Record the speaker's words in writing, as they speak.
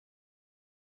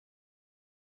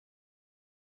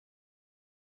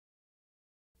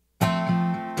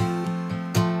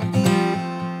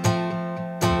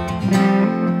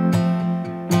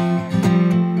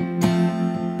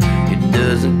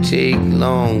take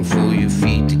long for your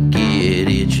feet to get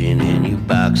itching, and you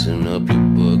boxing up your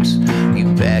books, you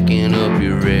packing up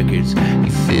your records,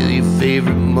 you fill your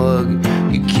favorite mug,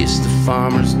 you kiss the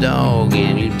farmer's dog,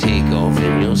 and you take off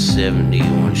in your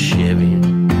 71 Chevy.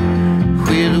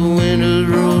 With the windows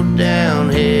rolled down,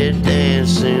 head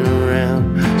dancing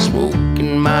around,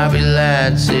 smoking Mobby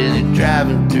lights as you're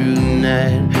driving through the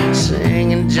night,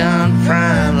 singing John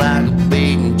Prine like a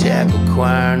bait and tackle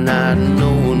choir, not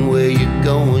knowing where you're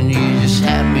going, you're just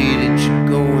happy that you're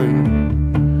going.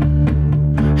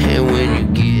 And when you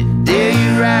get there,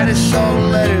 you write us all a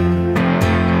letter,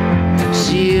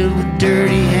 sealed with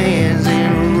dirty hands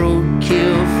and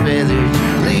roadkill feathers,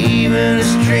 leaving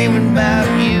us dreaming about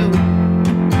you,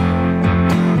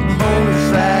 bona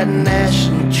fide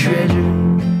national treasure.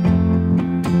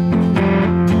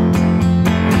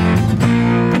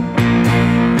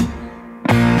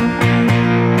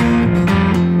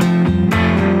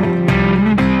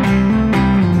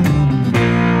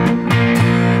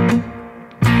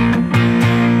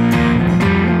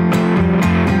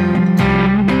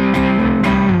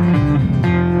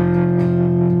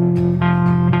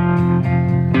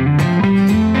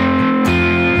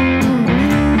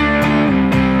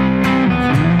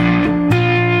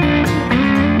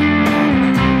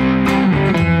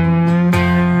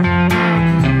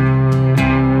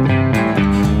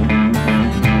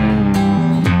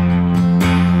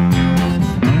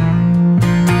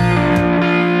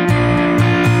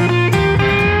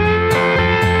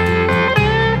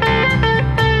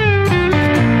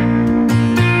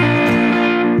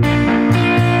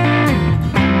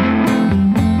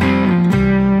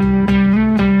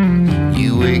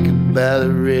 By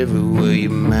the river where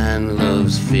your mind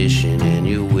loves fishing, and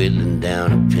you're whittling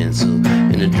down a pencil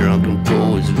in a drunken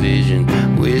poet's vision,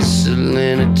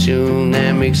 whistling a tune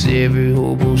that makes every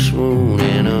hobo swoon,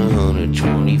 and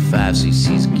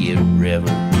 125cc's get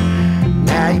revving.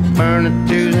 Now you're burning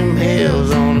through them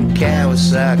hills on them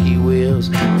Kawasaki wheels,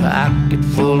 pocket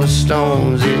full of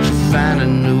stones that you find a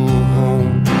new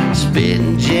home,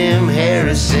 spitting Jim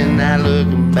Harrison, not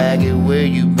looking back at where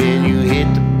you've been. You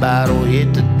hit the bottle,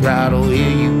 hit the throttle, here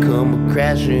you come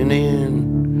crashing in.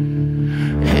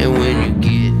 And when you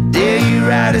get there, you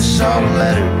write us all a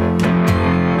letter,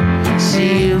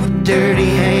 sealed with dirty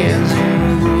hands and a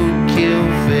roadkill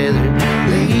feather,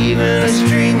 leaving us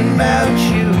dreaming about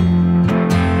you,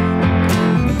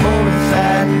 bona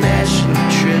fide national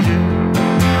treasure.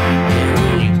 And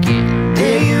when you get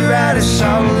there, you write us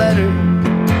all a letter,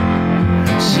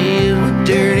 sealed with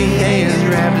dirty hands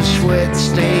wrapped in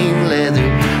sweat-stained leather,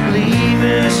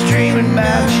 leaving us dreaming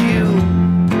about you.